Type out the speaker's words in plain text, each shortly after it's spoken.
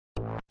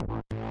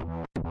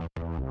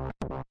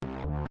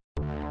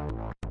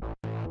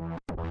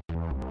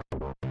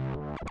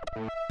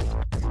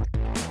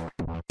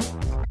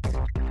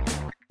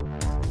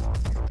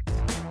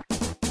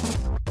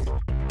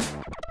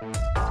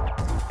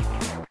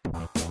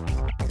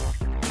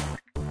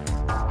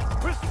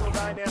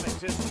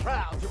This is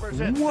proud to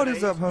present What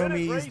is up, today's minute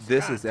homies? race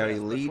This is contest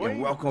Elite, and between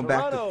welcome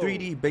back to Toronto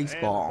 3D and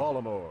Baseball.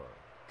 Baltimore.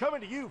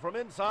 Coming to you from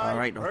inside.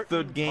 Alright, our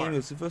third game Park.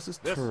 is versus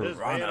This is being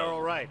Toronto.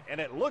 all right, and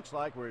it looks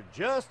like we're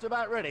just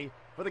about ready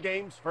for the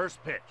game's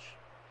first pitch.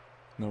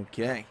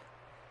 Okay.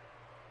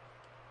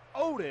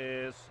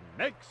 Otis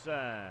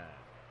Nixon.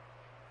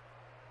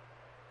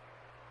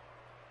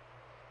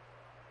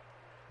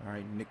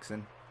 Alright,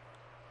 Nixon.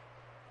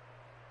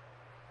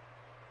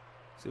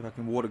 See if I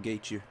can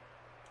Watergate you.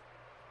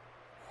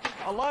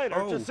 A liner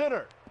to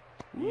center.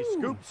 He Ooh.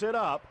 scoops it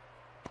up.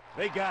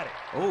 They got it.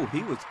 Oh,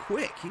 he was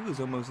quick. He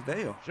was almost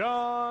there.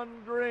 John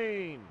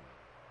Green.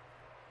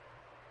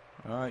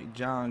 Alright,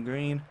 John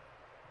Green.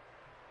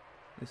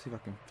 Let's see if I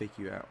can fake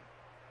you out.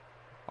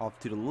 Off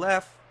to the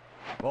left.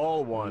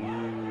 Ball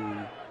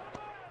one.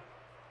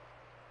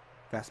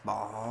 Ooh.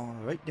 Fastball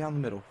right down the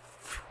middle.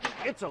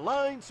 It's a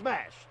line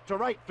smash to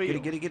right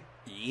field. Get it.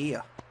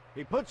 Yeah.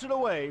 He puts it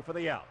away for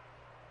the out.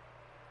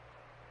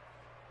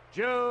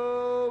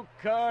 Joe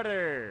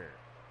Carter.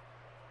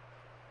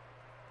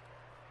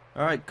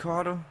 Alright,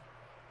 Carter.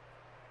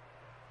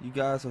 You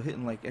guys are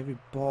hitting like every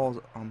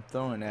ball I'm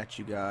throwing at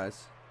you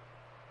guys.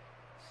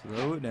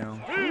 Slow it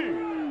down.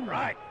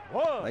 Right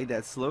one. Like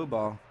that slow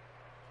ball.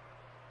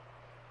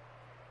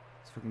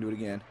 Let's see if I can do it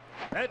again.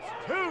 That's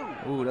two.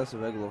 Ooh, that's a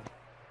regular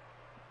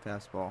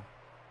fastball.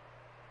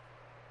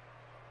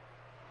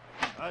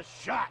 A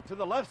shot to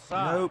the left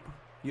side. Nope.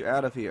 You're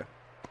out of here.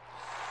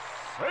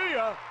 See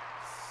ya.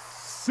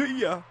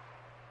 See ya.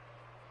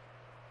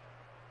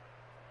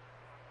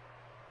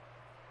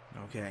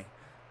 Okay.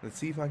 Let's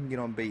see if I can get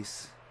on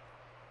base.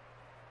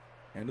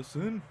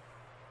 Anderson.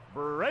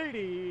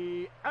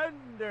 Brady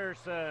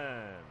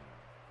Anderson.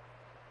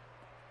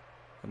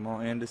 Come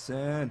on,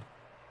 Anderson.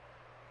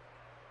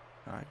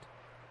 Alright.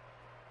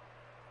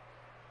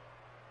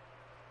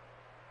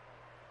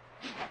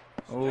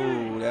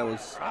 Oh, that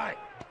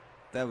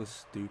was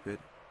stupid.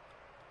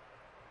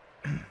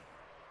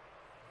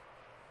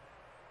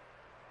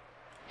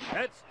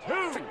 That's two.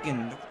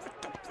 Freaking.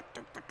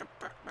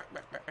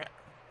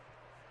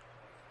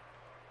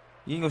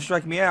 You ain't gonna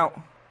strike me out.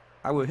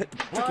 I will hit the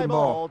Fly freaking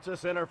ball ball. to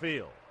center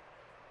field.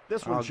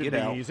 This one I'll should get be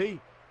out. easy.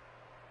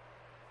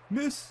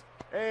 Miss.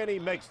 And he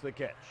makes the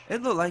catch.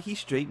 It looked like he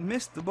straight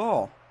missed the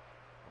ball.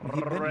 He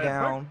bent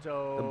down. The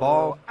Roberto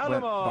ball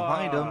went Alomar.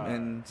 behind him,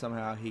 and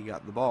somehow he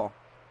got the ball.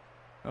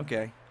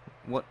 Okay.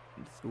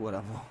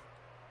 Whatever.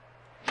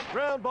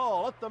 Ground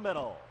ball up the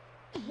middle.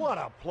 What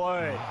a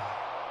play.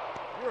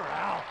 You're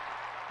out.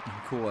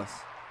 Of course.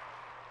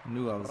 I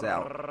knew I was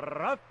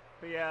out.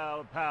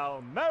 Rafael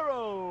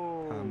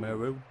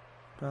Palmeiro.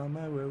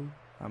 Palmeiro.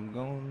 I'm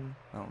going.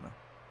 I don't know.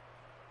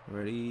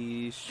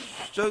 Ready.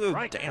 Sugar.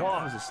 Strike Damn,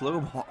 one. that was a slow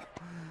ball.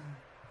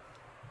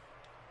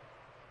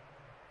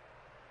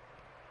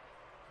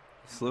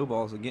 Slow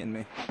balls are getting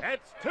me.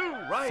 That's two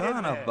right in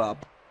Son there. of a.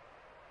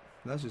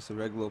 That's just a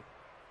regular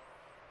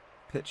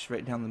pitch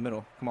right down the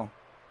middle. Come on.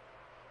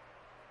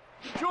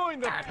 Join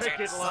the That's it,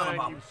 picket son of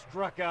line. a- You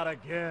struck out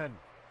again.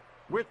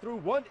 We're through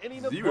one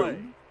inning of Zero. play.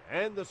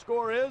 And the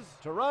score is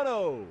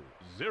Toronto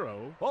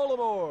 0,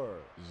 Baltimore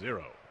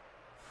 0.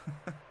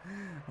 I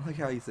like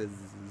how he says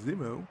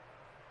Zimo.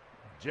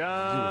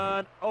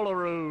 John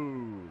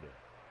Olerud.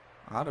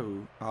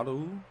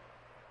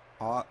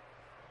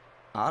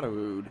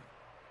 Otterud.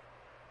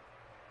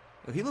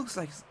 He looks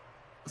like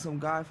some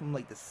guy from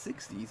like the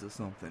 60s or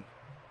something.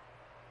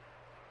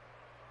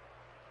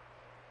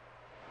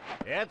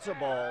 It's a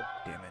ball.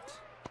 Damn it.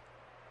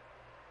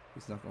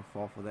 He's not gonna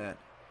fall for that.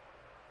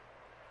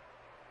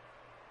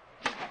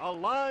 A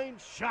line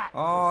shot. to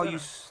Oh, center.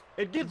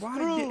 you. It gets why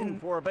through didn't-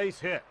 for a base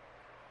hit.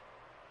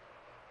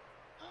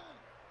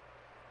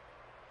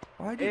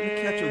 Why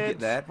didn't catcher get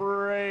that?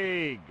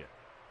 Sprague.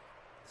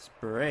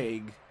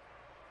 Sprague.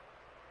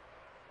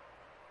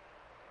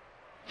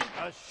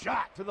 A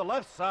shot to the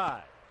left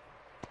side.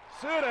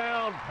 Sit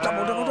down,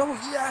 Double, pal. double.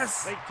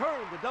 Yes! They turn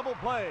the double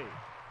play.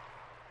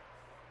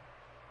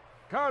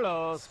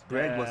 Carlos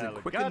Sprague wasn't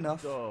quick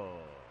enough. Delgado.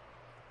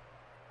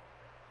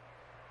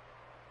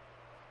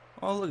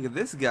 Oh, look at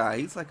this guy.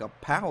 He's like a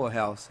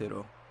powerhouse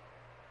hitter.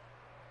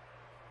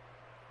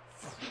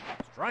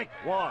 Strike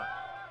one.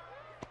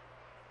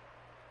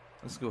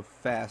 Let's go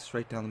fast,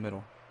 right down the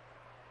middle.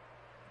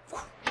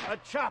 A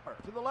chopper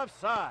to the left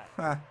side.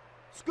 Ha,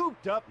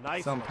 Scooped up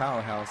nicely. some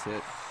powerhouse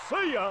hit.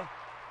 See ya.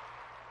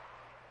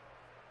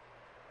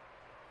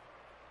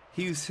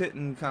 He was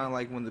hitting kind of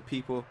like when the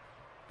people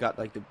got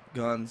like the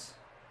guns,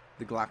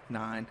 the Glock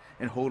 9,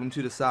 and hold them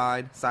to the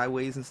side,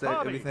 sideways instead of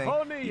Bobby everything.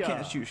 Bonilla. You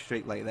can't shoot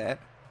straight like that.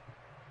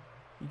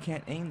 You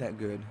can't aim that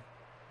good.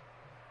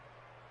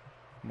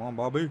 Come on,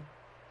 Bobby.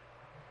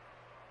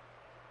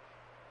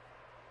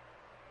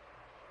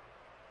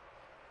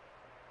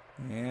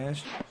 Yeah,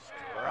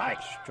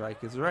 Strike.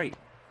 strike is right.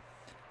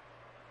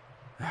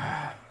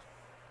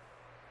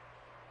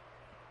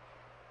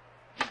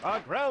 A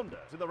grounder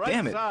to the right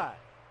Damn it. side.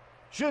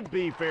 Should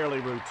be fairly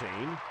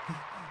routine.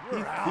 He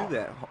You're threw out.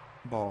 that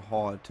ball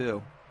hard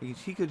too. He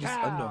could just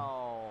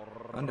Cal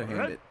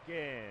underhand it.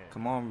 Ripken.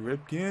 Come on,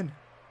 Ripken.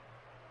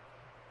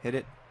 Hit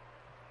it.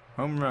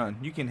 Home run.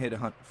 You can hit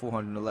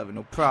 411,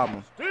 no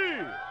problem.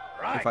 Steve,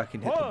 right. If I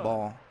can hit the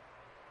ball.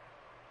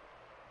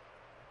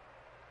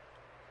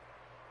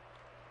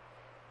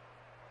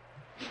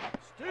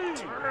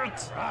 Steve,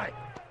 right.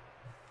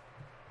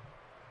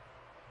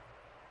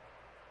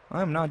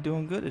 I'm not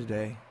doing good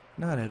today.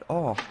 Not at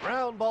all.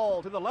 Ground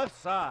ball to the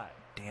left side.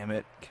 Damn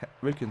it.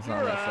 Ricken's not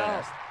You're that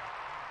out. fast.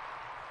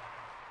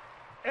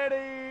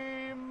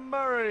 Eddie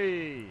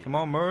Murray. Come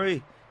on,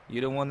 Murray.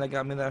 You're the one that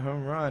got me that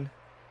home run.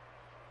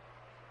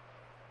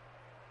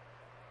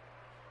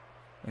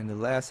 In the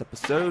last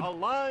episode. A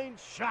line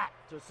shot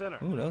to center.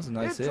 Ooh, that was a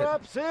nice it hit.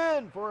 drops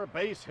in for a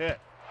base hit.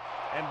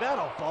 And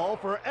that'll fall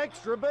for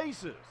extra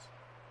bases.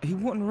 He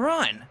wouldn't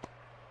run.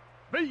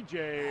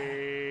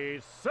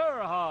 B.J.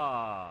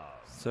 Surhoff.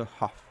 So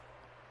Huff.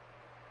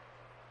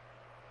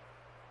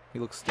 He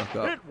looks stuck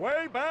up. Hit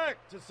way back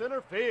to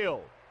center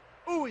field.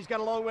 Ooh, he's got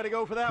a long way to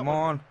go for that Come one.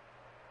 on.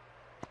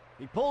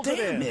 He pulls it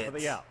in for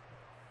the out.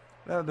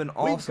 That would have been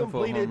We've awesome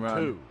for a completed home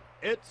run. 2.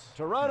 It's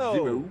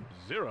Toronto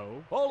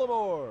 0.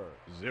 Baltimore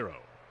 0.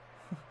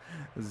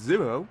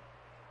 0.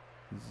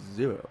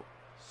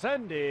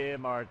 Sandy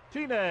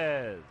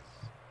Martinez.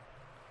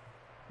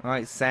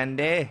 Alright,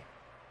 Sandy.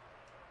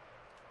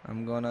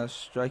 I'm gonna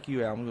strike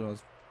you out. I'm gonna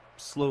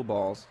slow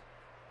balls.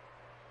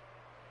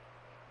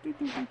 Steve,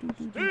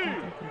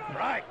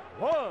 right,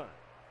 1.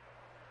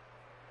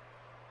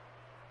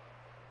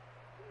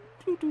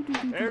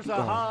 There's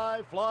a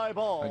high fly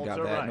ball I got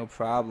to that, right. no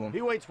problem.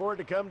 He waits for it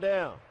to come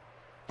down.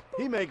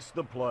 He makes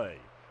the play.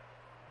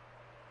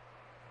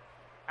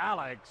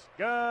 Alex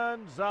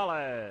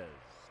Gonzalez.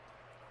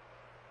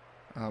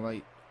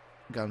 Alright,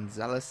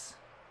 Gonzalez.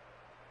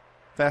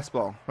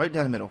 Fastball, right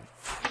down the middle.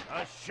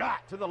 A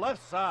shot to the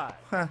left side.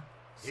 Huh.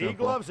 He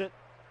Simple. gloves it.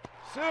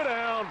 Sit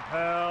down,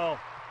 pal.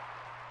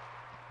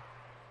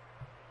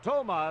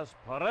 Tomas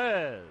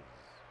Perez.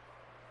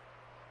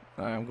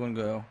 Alright, I'm gonna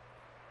go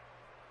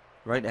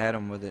right at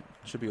him with it.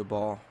 Should be a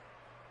ball.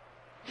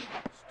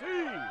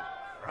 Steve,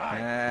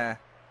 right.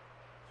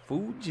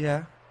 Fooled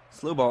ya.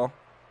 Slow ball.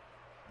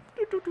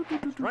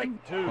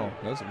 Strike 2. Oh,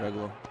 that was a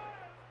regular.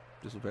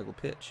 Just a regular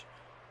pitch.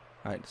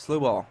 Alright, slow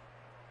ball.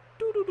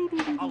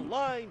 A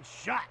line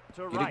shot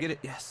to Get right. it, get it?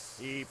 Yes.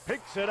 He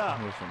picks it up.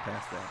 I was from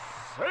past that.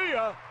 See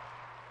ya.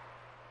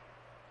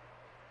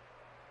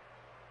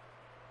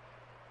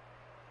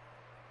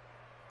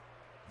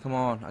 Come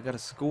on, I gotta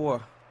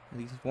score at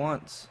least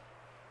once.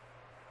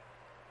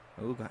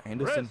 Oh, got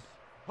Anderson.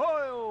 Chris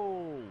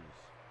Hoyles.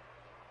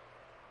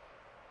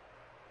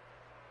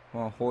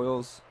 Come on,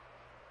 Hoyles.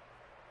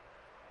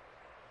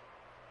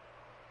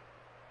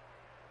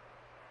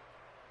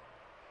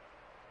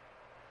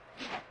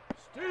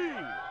 Steve,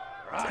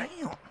 right.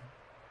 Damn.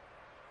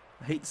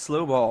 I hate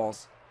slow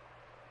balls.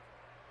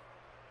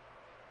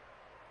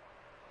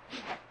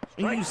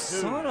 Strike You 2.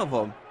 son of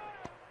a...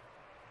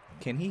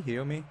 Can he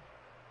hear me?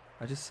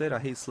 I just said I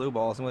hate slow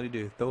balls. And what did he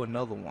do? Throw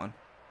another one.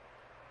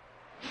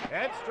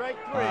 And strike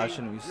 3. I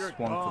shouldn't be You're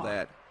swung gone. for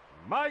that.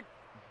 Mike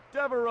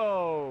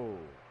Devereaux.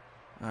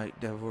 Alright,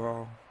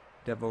 Deverov.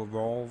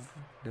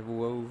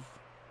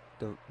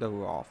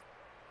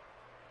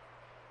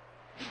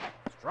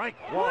 Strike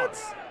 1.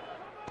 What?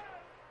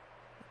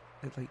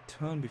 It like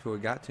turned before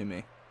it got to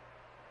me.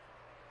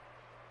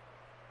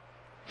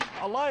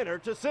 A liner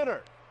to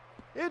center.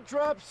 It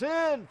drops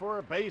in for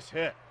a base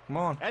hit. Come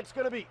on. That's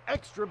going to be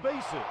extra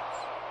bases.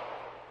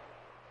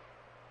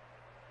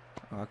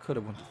 Oh, I could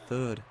have went to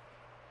third.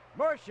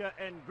 Marcia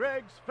and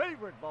Greg's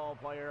favorite ball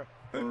player,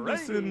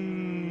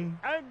 Anderson.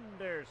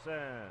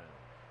 Anderson.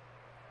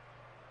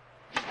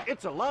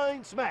 It's a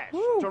line smash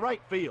Woo. to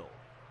right field.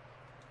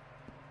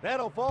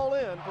 That'll fall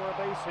in for a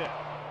base hit.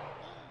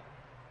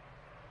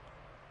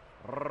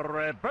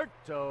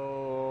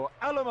 Roberto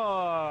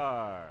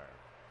Alomar.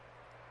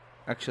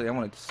 Actually, I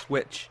wanted to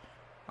switch.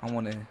 I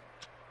want to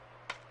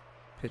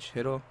pitch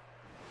hitter.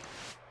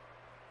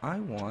 I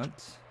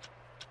want...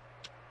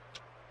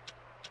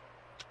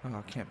 Oh,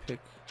 I can't pick.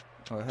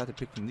 Oh, I have to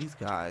pick from these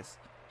guys.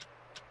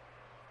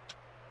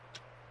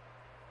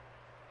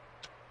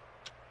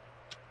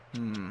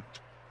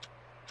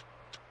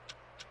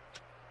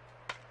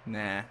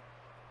 Nah.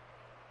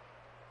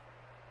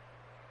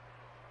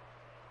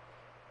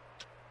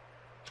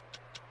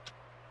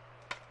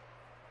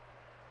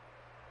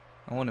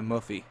 I wanted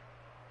Muffy.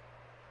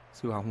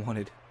 That's who I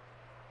wanted.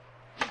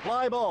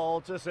 Fly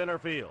ball to center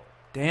field.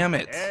 Damn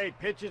it. He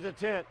pitches a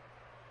tent.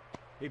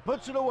 He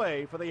puts it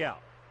away for the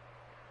out.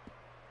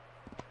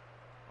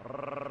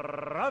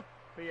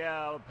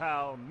 Rafael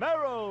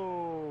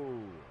Palmeiro.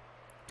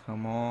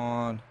 Come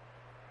on.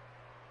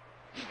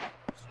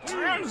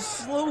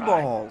 Slow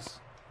balls.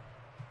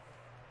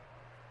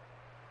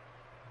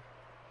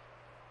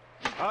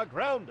 A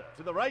grounder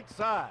to the right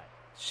side.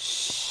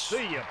 Shh.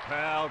 See ya,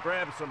 pal.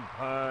 Grab some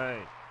pie.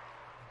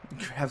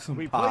 Grab some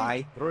We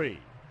pie. played 3.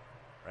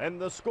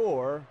 And the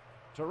score,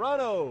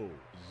 Toronto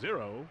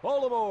 0,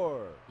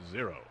 Baltimore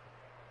 0.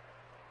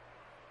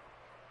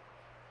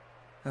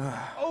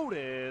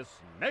 Otis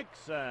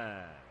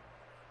Nixon.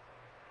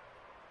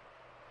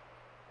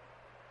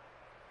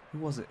 Who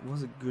was it?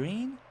 Was it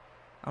Green?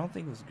 I don't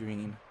think it was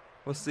Green.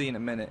 We'll see in a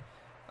minute.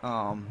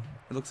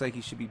 It looks like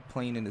he should be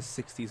playing in the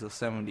 60s or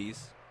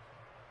 70s.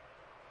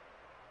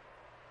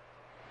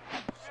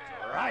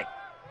 Strike.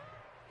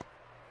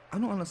 I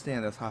don't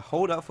understand this. I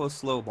hold out for a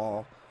slow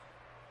ball,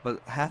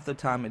 but half the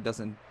time it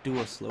doesn't do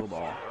a slow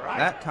ball.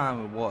 That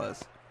time it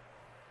was.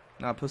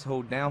 Now I push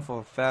hold down for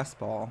a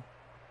fastball.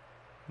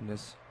 And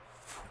just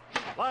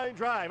Line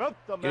drive up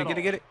the middle.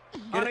 get it.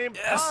 An Get it.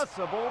 Yes.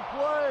 impossible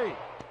play.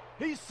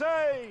 He's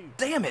saved.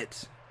 Damn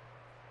it.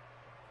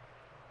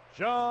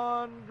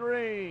 John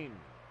Green.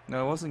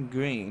 No, it wasn't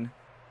Green.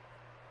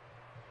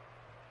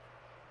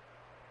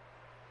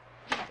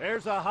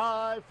 There's a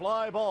high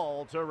fly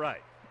ball to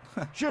right.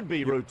 Should be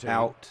You're routine.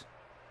 out.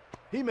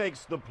 He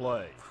makes the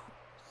play.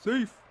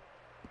 Safe.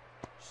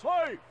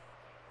 Safe.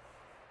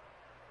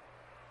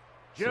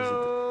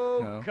 Joe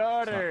No,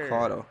 Carter. It's not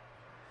Carter.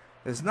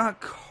 It's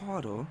not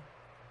Carter.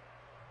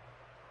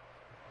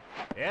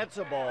 It's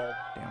a ball.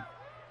 Damn.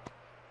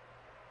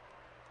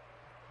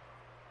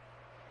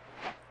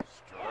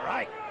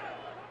 Strike.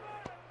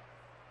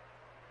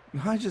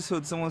 I just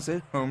heard someone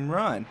say home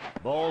run.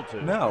 Ball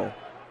two. No.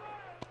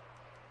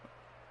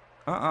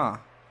 A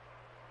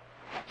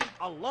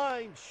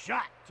line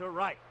shot to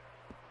right.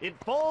 It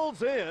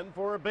falls in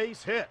for a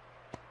base hit.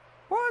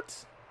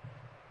 What?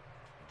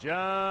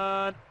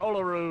 John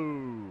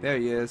Olerud. There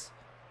he is.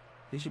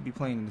 He should be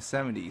playing in the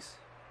 70s.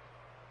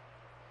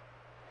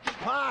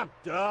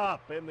 Popped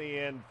up in the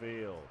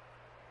infield.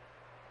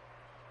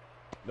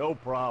 No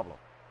problem.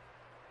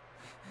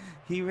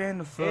 He ran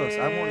the first.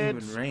 I won't even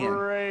It's ran.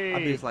 free.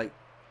 I'd be just like,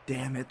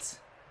 damn it.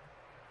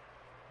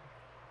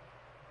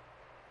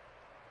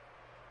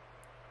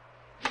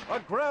 A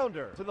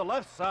grounder to the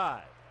left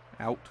side.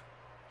 Out.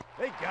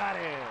 They got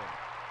him.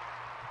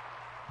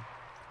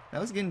 That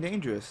was getting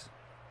dangerous.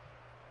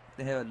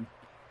 They had,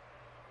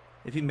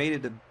 if he made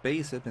it to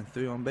base, it'd been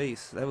 3 on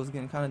base. That was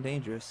getting kind of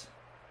dangerous.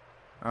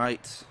 All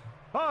right,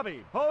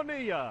 Bobby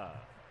Bonilla.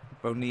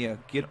 Bonilla,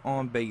 get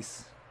on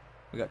base.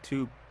 We got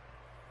 2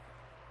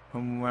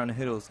 home run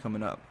hitters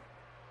coming up.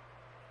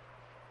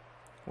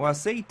 Well, I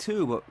say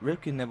 2, but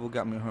Ripken never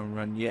got me a home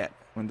run yet.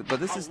 But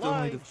this is still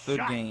only the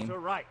 3rd game. To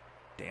right.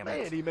 Damn Man,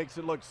 it. he makes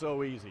it look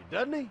so easy,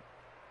 doesn't he?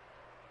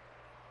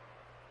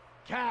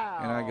 Cal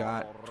And I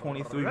got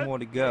 23 more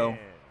to go. Ripken.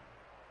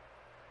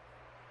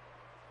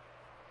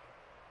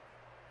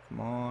 Come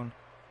on.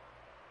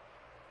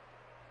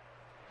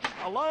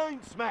 A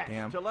line smash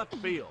Damn. to left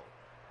field.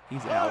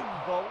 He's out.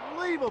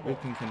 Unbelievable.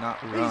 Ripken cannot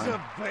He's run.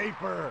 a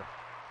vapor.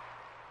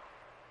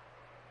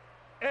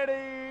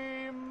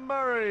 Eddie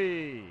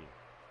Murray.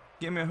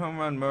 Give me a home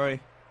run,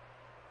 Murray.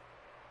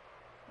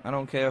 I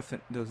don't care if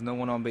there's no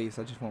one on base.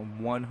 I just want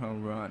 1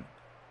 home run.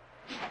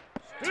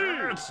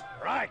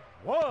 Strike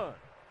 1.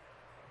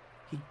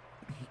 He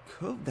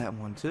curved that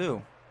one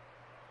too.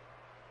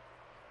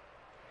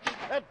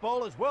 That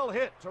ball is well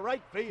hit to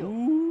right field.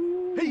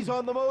 Ooh. He's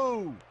on the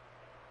move.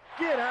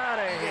 Get out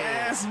of here.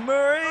 Yes, A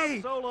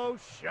Murray. solo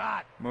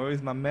shot.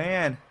 Murray's my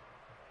man.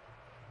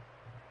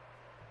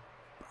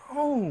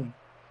 Boom.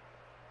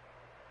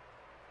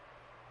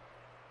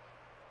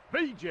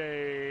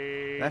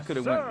 BJ. That could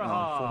have went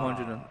Serha.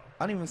 400.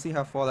 I didn't even see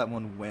how far that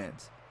one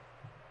went.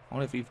 I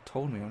wonder if he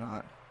told me or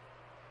not.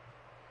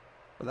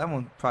 But that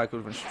one probably could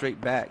have went straight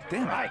back.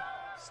 Damn it. Right.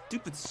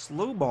 Stupid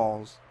slow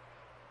balls.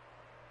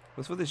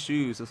 What's with the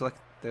shoes? It's like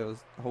there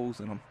was holes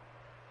in them.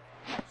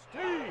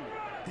 Steve.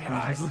 Damn it,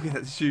 I was looking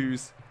at the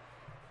shoes.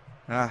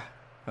 Ah,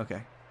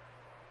 okay.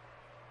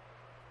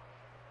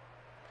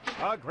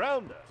 A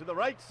grounder to the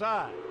right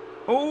side.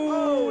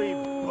 Oh, he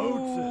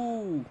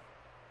boots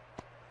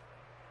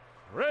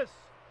Chris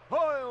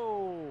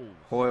Hoyle.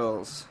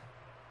 Hoyles.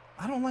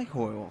 I don't like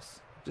Hoyles.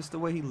 Just the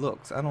way he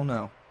looks. I don't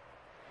know.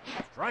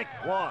 Strike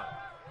 1.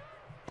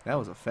 That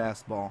was a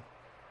fastball.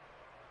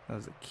 That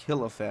was a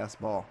killer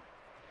fastball.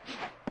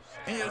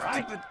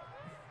 Strike.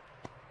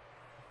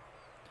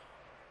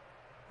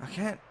 I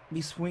can't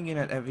be swinging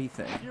at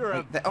everything. You're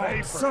like a that. Oh,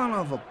 vapor. son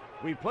of a...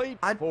 We played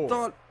I 4.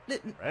 thought it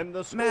didn't And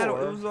the score, matter.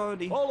 It was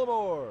already...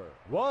 Baltimore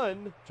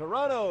 1,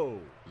 Toronto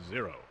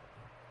 0.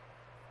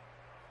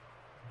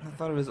 I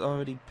thought it was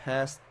already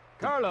past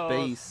the Carlos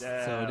base,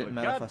 so it didn't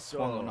matter if I Delgado.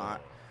 swung or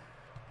not.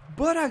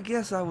 But I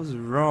guess I was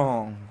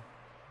wrong.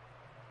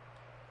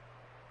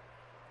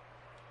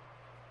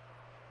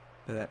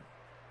 Look at that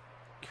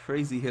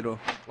crazy hitter.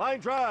 Line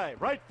drive,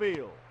 right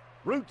field.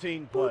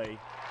 Routine play.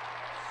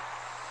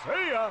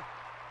 See ya.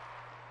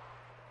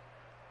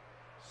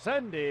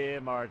 Sandy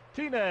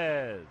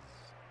Martinez.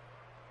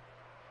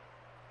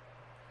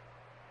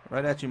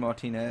 Right at you,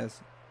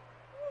 Martinez.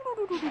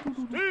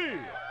 Steve.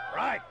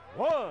 Right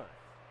 1.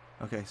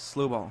 Okay,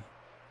 slow ball.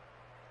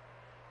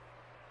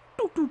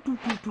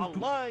 A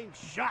line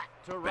shot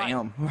to right.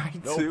 Bam,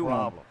 right No to him.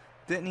 problem.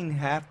 Didn't even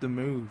have to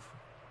move.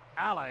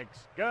 Alex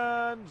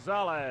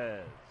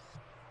Gonzalez.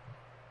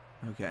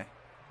 Okay.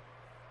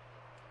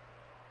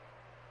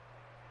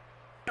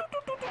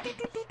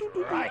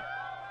 Right.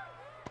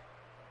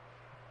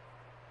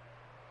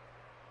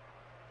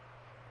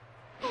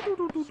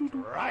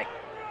 Strike.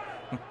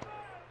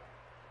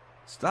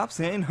 Stop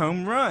saying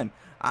home run.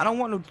 I don't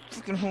want no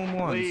freaking home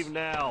runs. Leave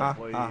now,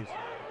 please.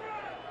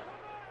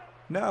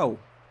 No.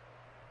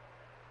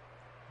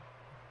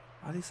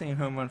 Why are they saying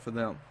home run for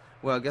them?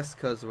 Well, I guess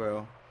because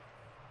we're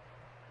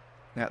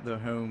at their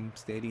home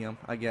stadium,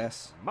 I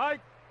guess.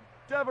 Mike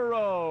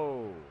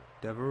Devereaux.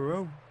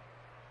 Devereaux.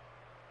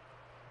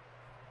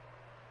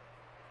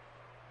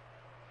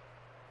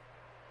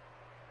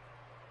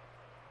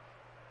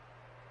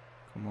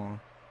 Come on.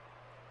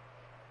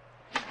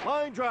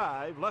 Line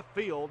drive, left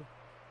field.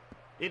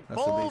 It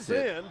That's a falls base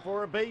hit. in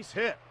for a base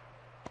hit.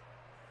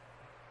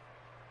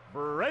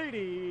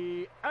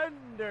 Brady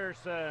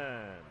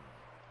Anderson.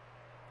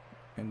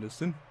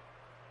 Anderson.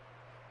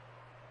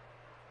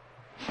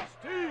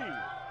 Steve.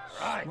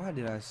 Right. Why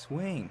did I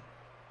swing?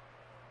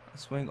 I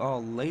swing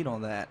all late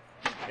on that.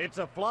 It's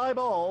a fly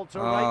ball to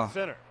right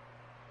center.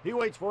 He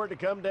waits for it to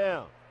come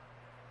down.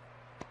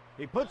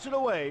 He puts it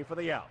away for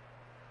the out.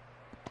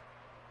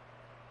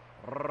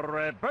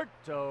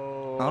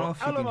 Roberto I don't know if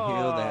you can hear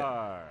Alomar.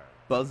 that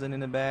buzzing in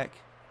the back.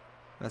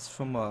 That's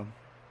from a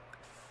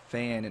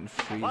fan in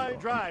free. Line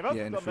drive up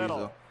in the free middle.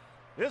 zone.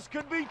 This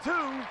could be two.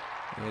 Yeah,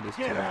 it is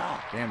Get two. out.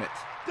 Damn it.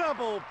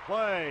 Double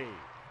play.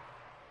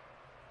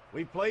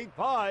 We played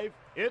 5.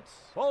 It's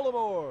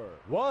Baltimore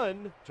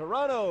 1,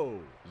 Toronto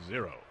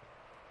 0.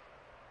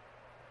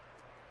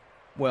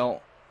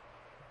 Well,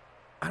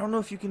 I don't know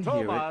if you can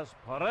hear it. Tomas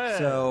Perez.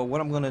 So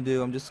what I'm going to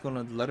do, I'm just going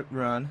to let it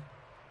run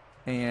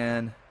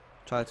and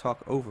try to talk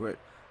over it.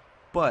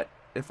 But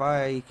if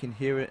I can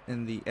hear it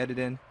in the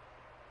editing,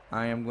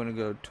 I am going to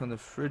go turn the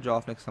fridge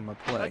off next time I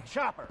play. A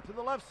chopper to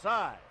the left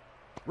side.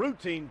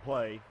 Routine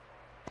play.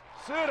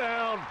 Sit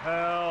down,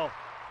 pal.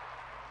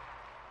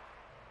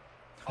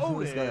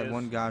 He's got that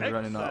one guy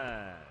running up.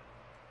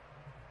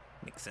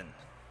 Nixon.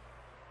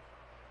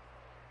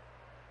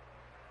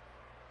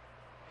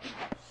 Nixon.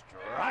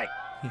 Strike.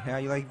 Yeah, how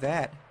you like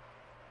that?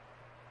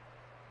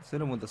 Hit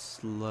him with a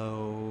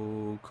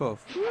slow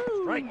cuff.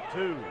 Strike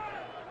 2.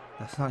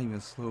 That's not even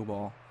a slow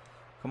ball.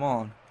 Come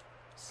on.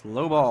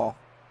 Slow ball.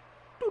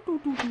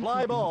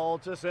 Fly ball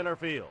to center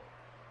field.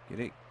 Get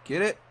it.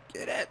 Get it.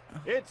 Get it.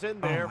 It's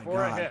in there my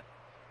for a God. hit.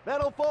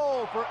 That'll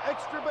fall for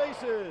extra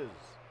bases.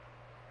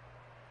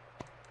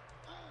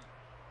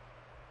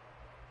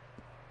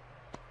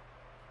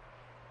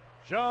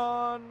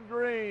 John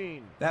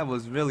Green. That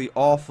was really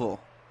awful.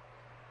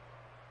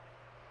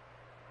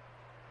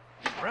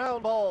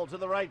 Ground ball to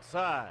the right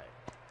side.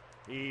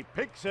 He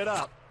picks it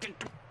up.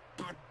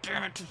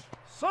 Damn it.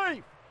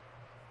 Safe.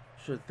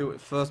 Should have threw it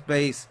first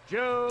base.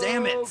 Joe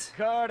Damn it.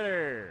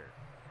 Carter.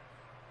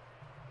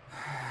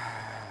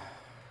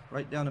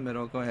 Right down the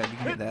middle. Go ahead. You can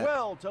Hit hit that.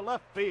 well to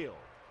left field.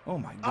 Oh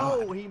my God.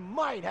 Oh, he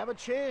might have a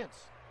chance.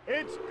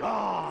 It's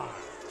gone.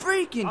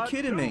 Freaking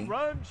kidding me.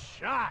 Run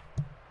shot.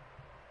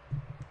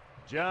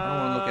 John I don't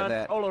want to look at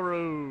that.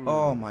 Olerud.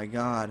 Oh my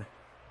God.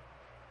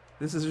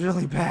 This is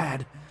really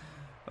bad.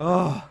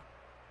 Oh.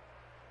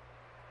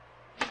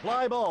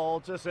 Fly ball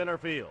to center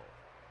field.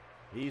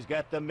 He's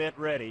got the mitt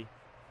ready.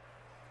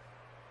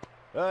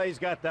 He's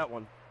got that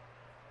one.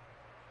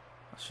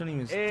 I shouldn't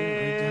even throw it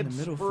right down the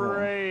middle for him.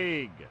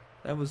 Sprague.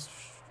 That was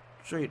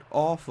straight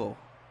awful.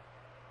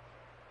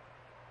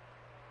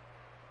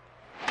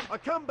 A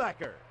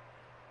comebacker.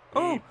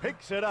 Oh. He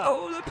picks it up.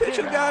 Oh, the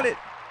pitcher got it.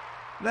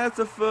 That's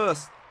the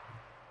first.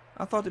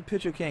 I thought the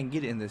pitcher can't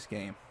get it in this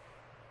game.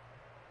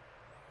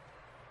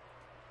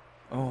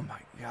 Oh my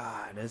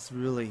God, that's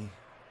really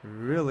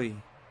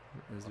bad.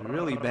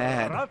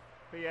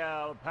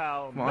 Rafael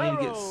Palmeiro. Come on, I need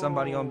to get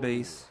somebody on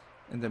base,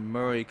 and then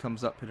Murray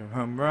comes up, hit a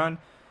home run,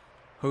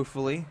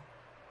 hopefully,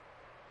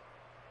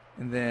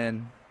 and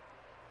then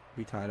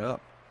be tied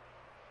up.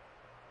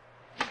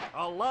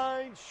 A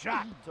line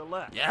shot to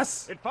left.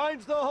 Yes. It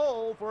finds the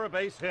hole for a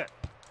base hit.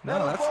 No,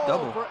 That'll that's fall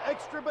double. for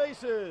extra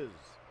bases.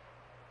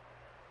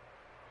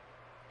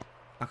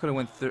 I could have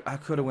went three. I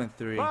could have went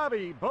three.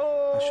 Bobby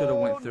Bonilla. I should have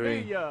went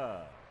three.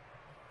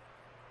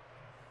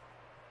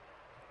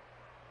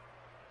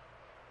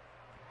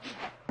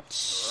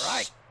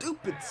 Right.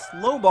 Stupid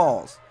slow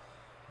balls.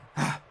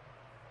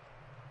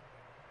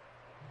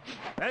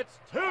 That's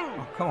 2.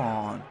 Oh, come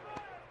on.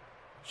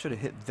 Should have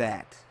hit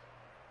that.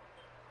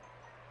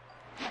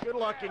 Good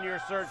luck in your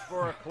search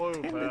for a clue,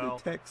 Damn it, pal.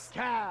 the text.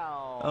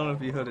 Cal. I don't know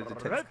if you heard it. The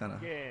text kind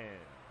of Ripken.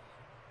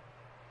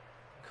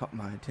 caught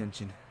my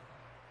attention.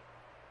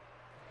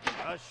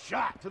 A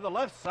shot to the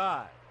left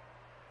side.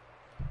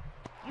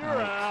 You're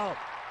Ouch. out.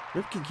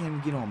 Ripken can't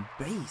even get on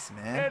base,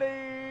 man.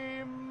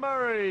 Eddie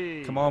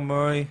Murray. Come on,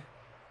 Murray.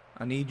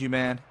 I need you,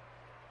 man.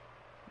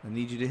 I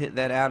need you to hit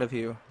that out of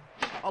here.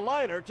 A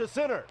liner to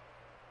center.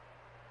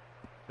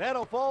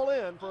 That'll fall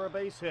in for a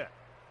base hit.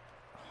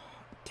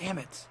 Damn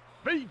it.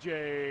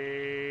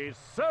 B.J.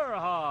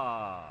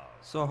 Surhoff.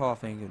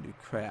 Sohoff ain't gonna do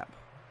crap.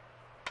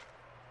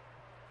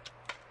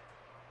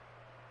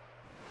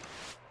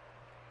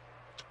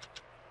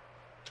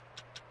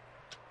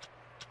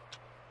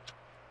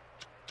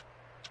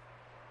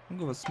 I'm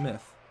going with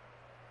Smith.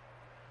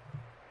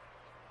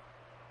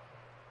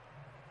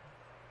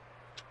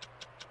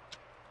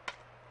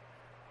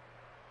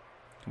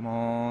 Come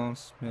on,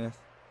 Smith.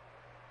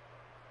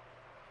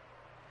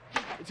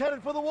 It's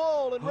headed for the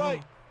wall and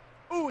right.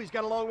 Ooh, he's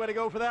got a long way to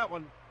go for that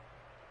one.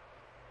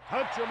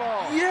 Touch him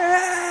off.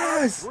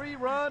 Yes!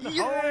 3-run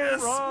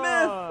Yes, home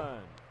Smith! run.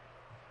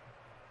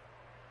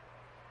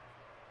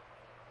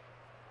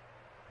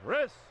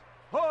 Chris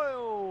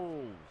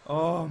Hoyles.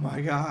 Oh my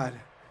God.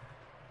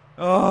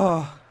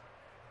 Oh.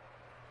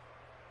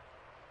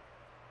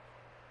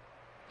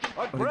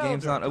 Well, the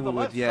game's not over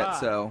with yet,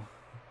 so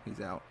he's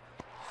out.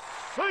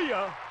 See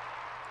ya.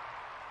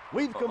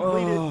 We've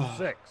completed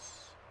 6.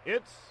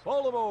 It's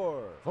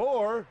Baltimore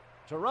 4,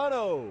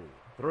 Toronto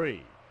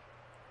 3.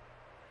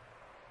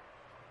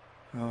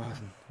 Oh,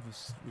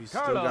 we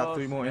still got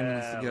 3 more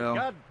innings to go.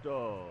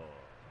 Delgado.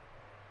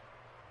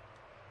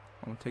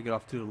 I'm gonna take it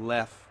off to the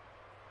left.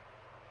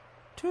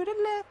 To the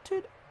left,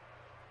 to the...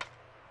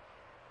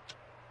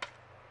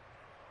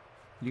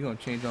 You're gonna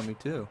change on me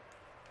too.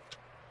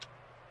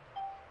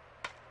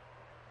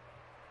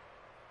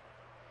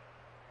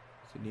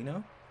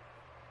 Sedino?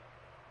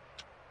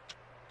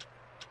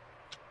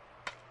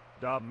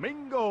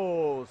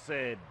 Domingo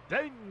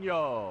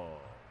Cedeno.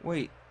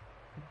 Wait.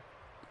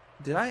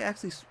 Did I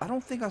actually... I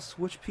don't think I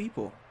switched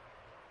people.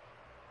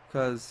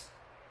 Because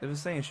if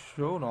it's saying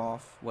shown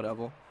off,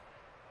 whatever.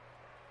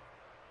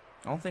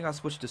 I don't think I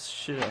switched this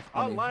shit up.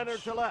 A liner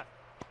to left.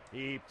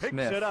 He picks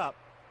Smith. it up.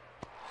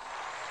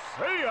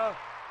 See ya.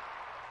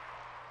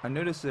 I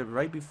noticed it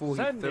right before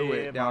he threw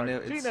it down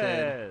there. It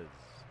said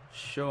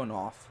showing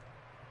off.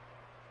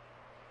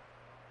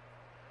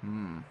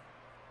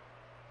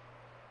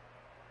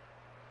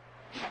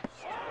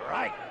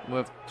 Right.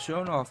 Well, if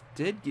showing off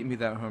did get me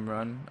that home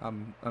run,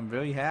 I'm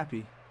very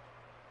happy.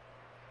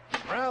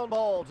 Ground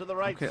ball to the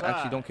right Okay, side. I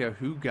actually don't care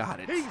who got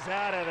it. He's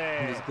out of there.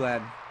 I'm just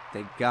glad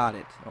they got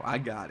it. Oh, I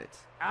got it.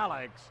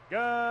 Alex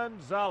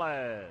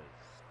Gonzalez.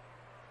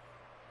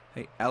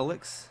 Hey,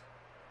 Alex.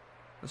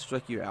 Let's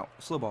strike you out.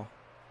 Slow ball.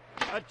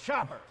 A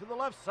chopper to the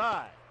left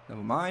side.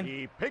 Never mind.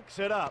 He picks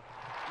it up.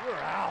 You're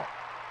out.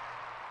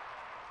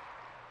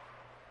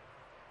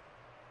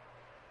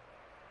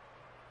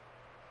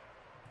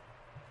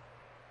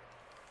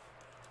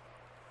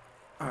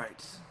 All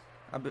right.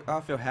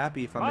 I'll feel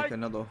happy if I make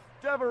another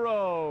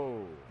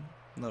Devereaux.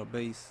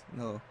 base,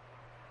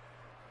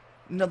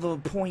 another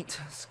point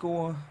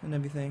score and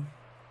everything,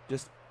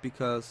 just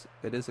because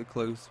it is a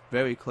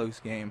very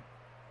close game.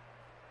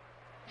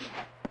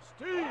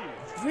 Steve.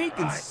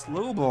 Freaking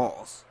slow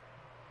balls.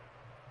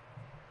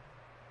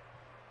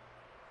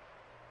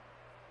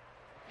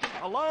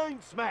 A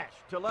line smash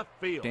to left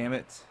field. Damn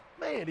it.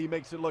 Man, he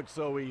makes it look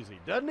so easy,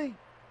 doesn't he?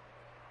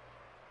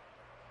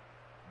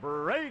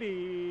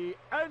 Brady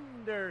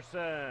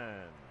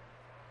Anderson.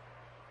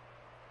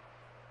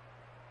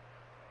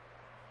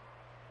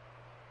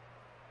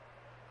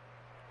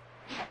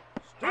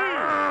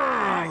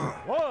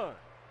 Strike one.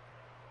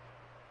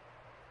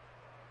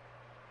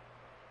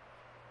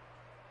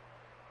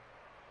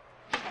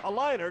 A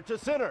liner to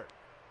center.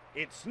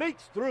 It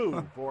sneaks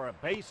through for a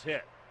base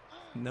hit.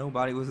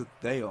 Nobody was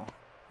there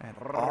at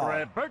all.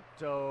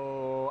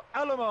 Roberto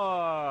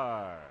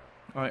Alomar.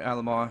 All right,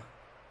 Alomar.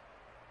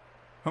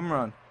 Home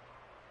run.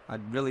 I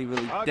really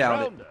doubt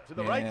grounder it. To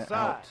the right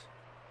side. Out.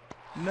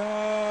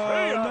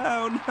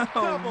 No.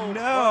 Double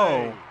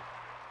play.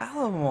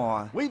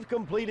 Alomar. We've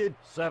completed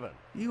 7.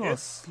 You are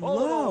It's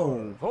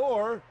slow.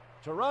 4,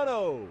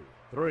 Toronto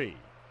 3.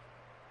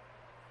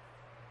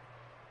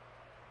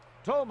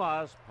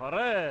 Tomas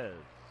Perez.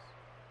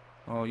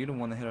 Oh, you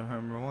didn't want to hit a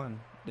home run,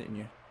 didn't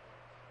you?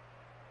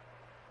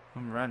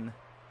 Home run.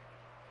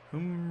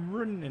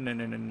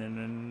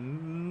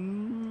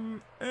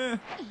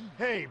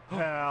 Hey,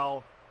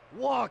 pal.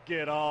 Walk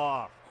it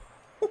off.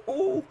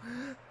 Oh,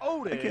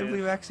 Otis I can't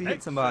believe I actually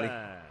hit somebody.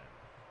 Nixon.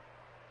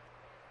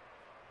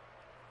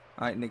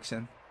 Alright,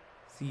 Nixon.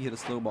 See you hit a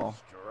slow ball.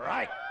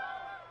 Strike.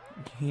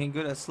 You ain't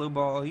good at slow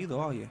ball either,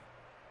 are you?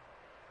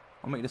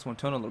 I'll make this one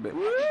turn a little bit.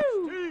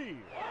 Steve.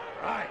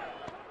 Right.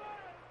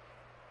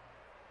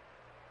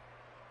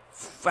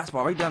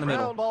 Fastball right down the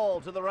middle. Ground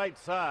ball to the right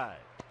side.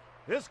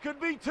 This could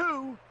be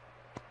 2.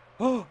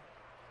 Oh!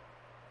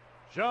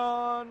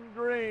 John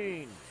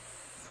Green.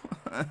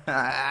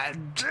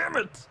 Damn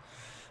it!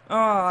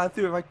 Oh, I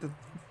threw it right to...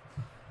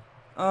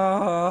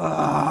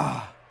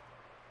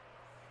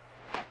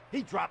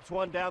 He drops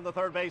one down the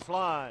third base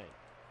line.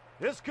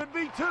 This could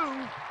be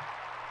 2.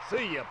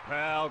 See ya,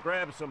 pal.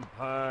 Grab some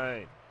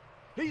pine.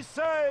 He's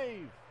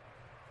safe.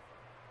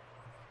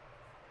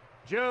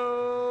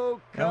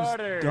 Joe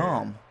Carter. That was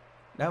dumb.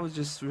 That was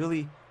just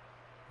really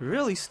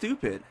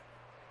stupid.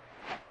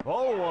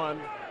 Ball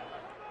 1.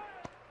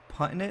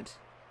 Punting it.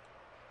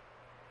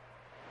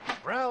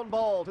 Ground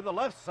ball to the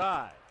left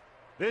side.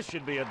 This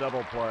should be a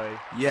double play.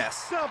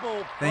 Yes.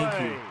 Double play. Thank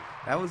you.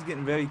 That was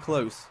getting very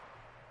close.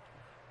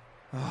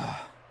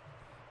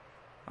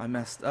 I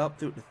messed up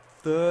through the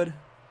third.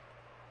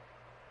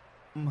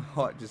 My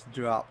heart just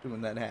dropped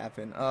when that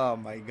happened. Oh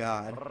my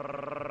God.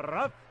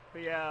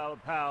 Rafael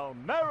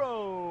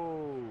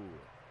Palmeiro.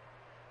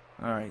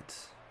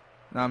 Alright.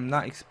 Now I'm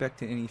not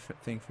expecting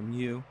anything from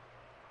you.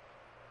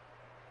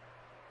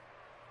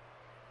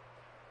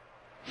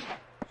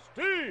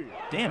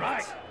 Damn it.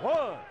 Right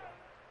one.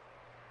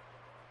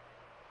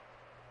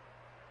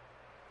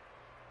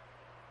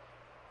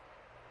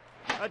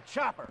 A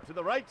chopper to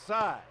the right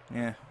side.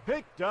 Yeah.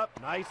 Picked up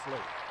nicely.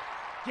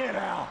 Get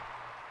out.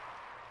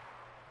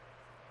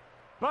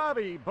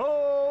 Bobby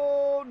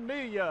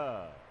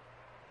Bonilla.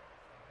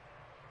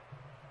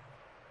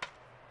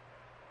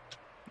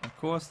 Of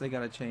course, they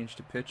gotta change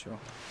the pitcher.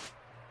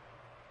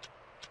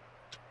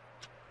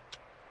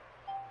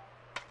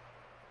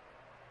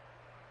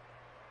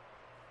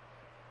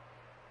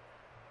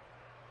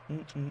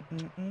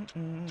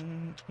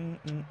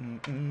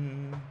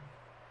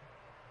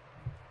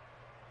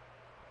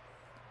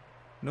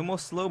 No more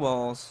slow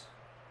balls.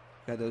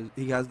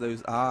 He has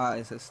those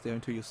eyes that stare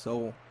into your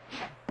soul.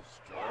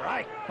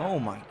 Strike. Oh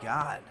my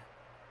God,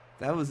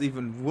 that was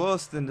even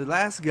worse than the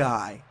last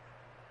guy.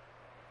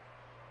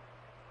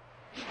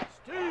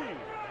 Steve.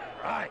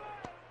 Right.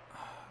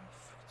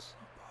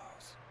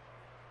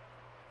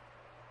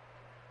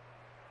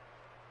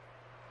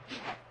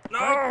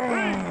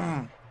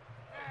 No.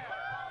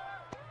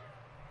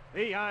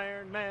 The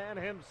Iron Man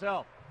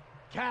himself,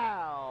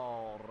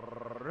 Cal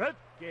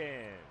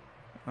Ripken.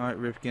 All right,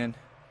 Ripken,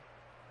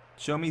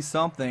 show me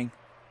something.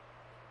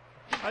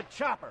 A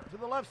chopper to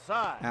the left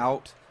side.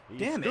 Out. He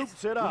Damn it.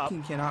 scoops it up.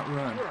 Ripken cannot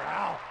run. You're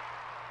out.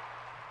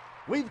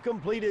 We've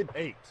completed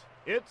 8.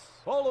 It's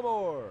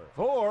Baltimore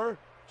 4,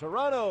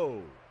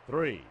 Toronto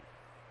 3.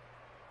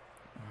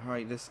 All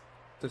right, this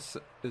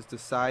is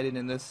decided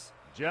in this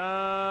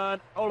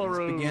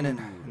Olaru. beginning.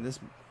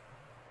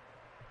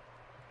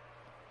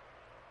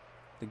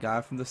 The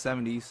guy from the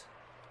 70s.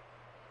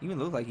 Even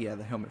looked like he had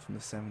the helmet from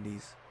the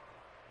 70s.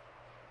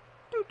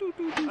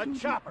 A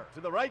chopper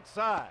to the right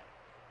side.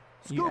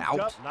 You Scooped out?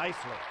 up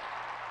nicely.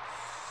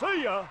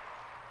 See ya.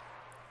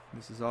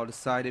 This is all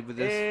decided with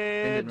this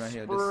ending right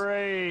here. This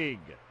Sprague.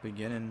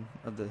 beginning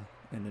of the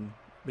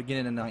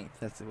beginning of the 9th.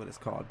 That's what it's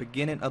called.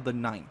 Beginning of the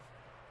 9th.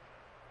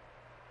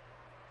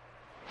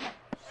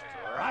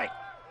 Strike.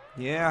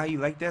 Yeah, you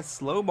like that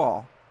slow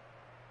ball.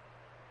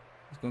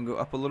 It's gonna go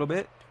up a little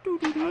bit.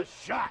 A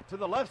shot to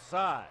the left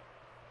side.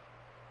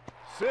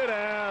 Sit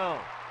down.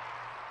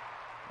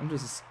 I'm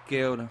just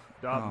scared.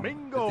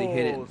 Domingo if they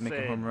hit it and make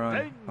a home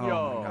run. Oh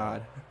Centeno. my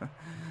God.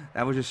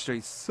 That would just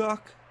straight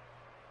suck.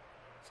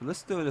 So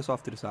let's throw this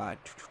off to the side.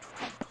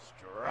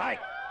 Strike.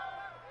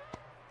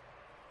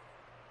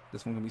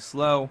 This one gonna be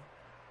slow.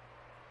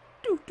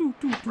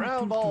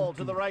 Ground ball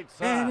to the right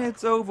side. And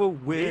it's over He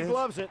with.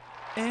 gloves it.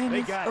 And They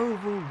it's got it.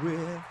 over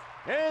with.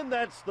 And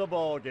that's the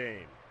ball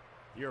game.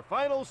 Your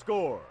final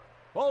score: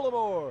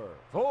 Baltimore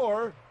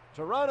 4,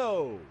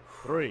 Toronto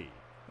 3.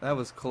 That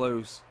was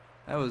close.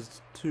 That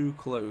was too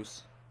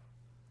close.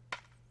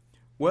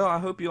 Well, I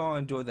hope you all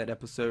enjoyed that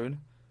episode.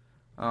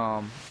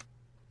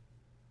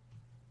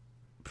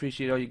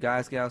 Appreciate all you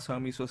guys, gals,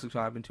 homies for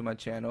subscribing to my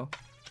channel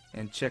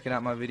and checking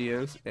out my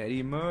videos.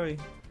 Eddie Murray.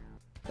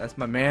 That's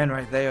my man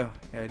right there,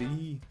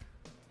 Eddie.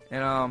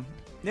 And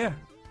yeah.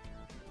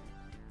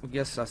 I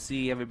guess I'll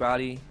see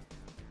everybody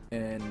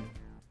in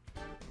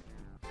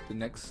the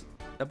next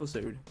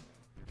episode.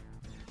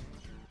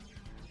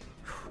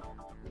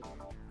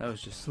 That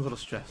was just a little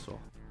stressful.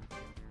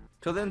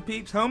 Till then,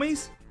 peeps,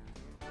 homies.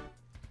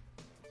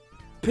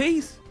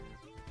 Peace.